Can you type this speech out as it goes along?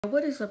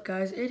What is up,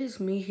 guys? It is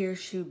me here,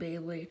 Shoe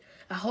Beyblade.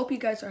 I hope you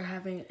guys are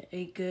having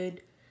a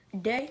good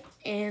day,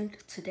 and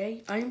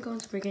today I am going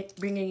to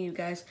bringing you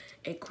guys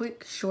a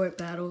quick short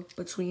battle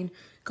between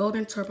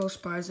Golden Turbo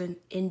Spriggan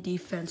in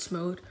defense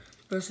mode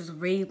versus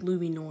Raid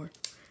Luinor.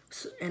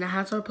 And I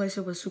had to replace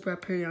it with Super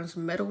Hyperion's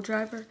Metal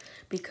Driver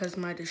because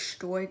my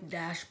destroyed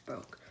dash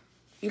broke.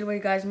 Either way,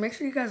 guys, make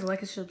sure you guys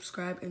like and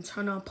subscribe and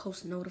turn on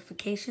post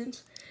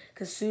notifications,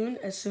 because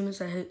as soon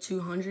as I hit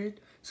 200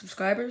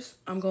 subscribers,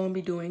 I'm going to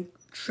be doing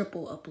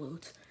triple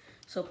uploads.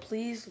 So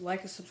please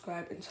like and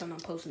subscribe and turn on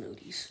post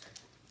noties.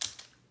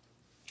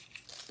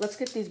 Let's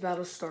get these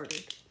battles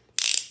started.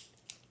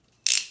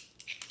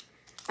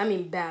 I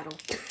mean battle.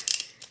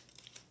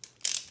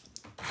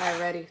 Alright,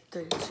 ready?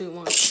 3, 2,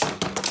 1.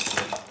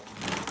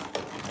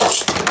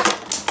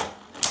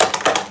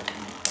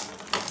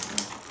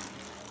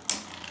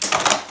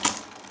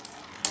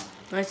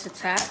 Nice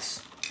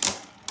attacks.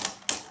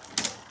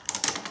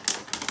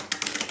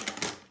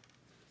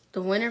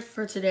 The winner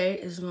for today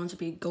is going to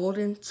be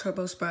Golden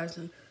Turbo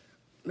Spriggan.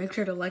 Make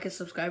sure to like and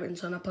subscribe and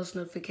turn on post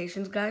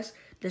notifications, guys.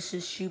 This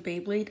is Shoe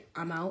Beyblade.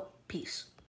 I'm out. Peace.